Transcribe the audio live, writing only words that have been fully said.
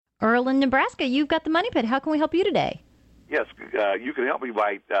Earl in Nebraska, you've got the Money Pit. How can we help you today? Yes, you can help me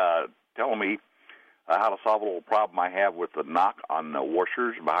by telling me how to solve a little problem I have with the knock on the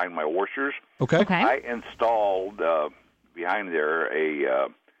washers, behind my washers. Okay. I installed behind there a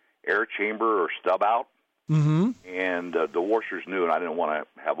air chamber or stub out, and the washer's new, and I didn't want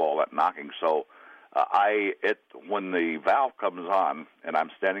to have all that knocking. So when the valve comes on and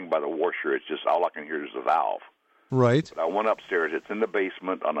I'm standing by the washer, it's just all I can hear is the valve. Right. But I went upstairs. It's in the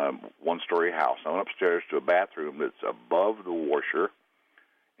basement on a one-story house. I went upstairs to a bathroom that's above the washer,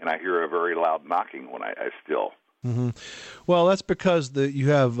 and I hear a very loud knocking when I still. Well, that's because you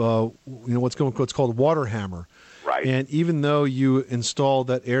have what's called a water hammer. Right. And even though you installed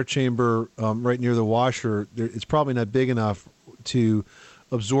that air chamber right near the washer, it's probably not big enough to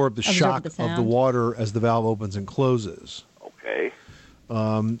absorb the shock of the water as the valve opens and closes. Okay.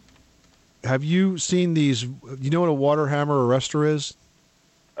 Have you seen these? You know what a water hammer arrestor is?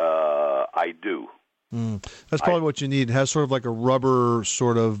 I do. That's probably what you need. It has sort of like a rubber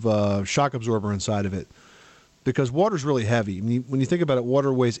sort of shock absorber inside of it. Because water's really heavy. I mean, when you think about it,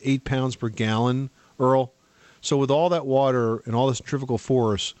 water weighs 8 pounds per gallon, Earl. So with all that water and all this centrifugal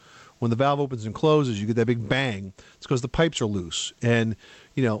force, when the valve opens and closes, you get that big bang. It's because the pipes are loose. And,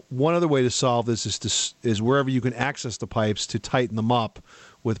 one other way to solve this is wherever you can access the pipes to tighten them up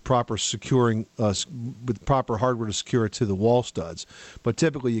with proper securing, with proper hardware to secure it to the wall studs. But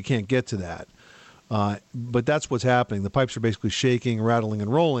typically you can't get to that. But that's what's happening. The pipes are basically shaking, rattling,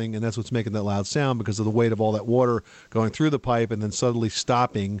 and rolling, and that's what's making that loud sound because of the weight of all that water going through the pipe and then suddenly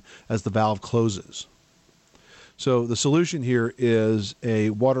stopping as the valve closes. So the solution here is a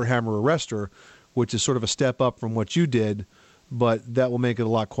water hammer arrestor, which is sort of a step up from what you did, but that will make it a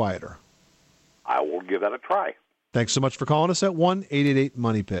lot quieter. I will give that a try. Thanks so much for calling us at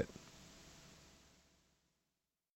 1-888-MONEY-PIT.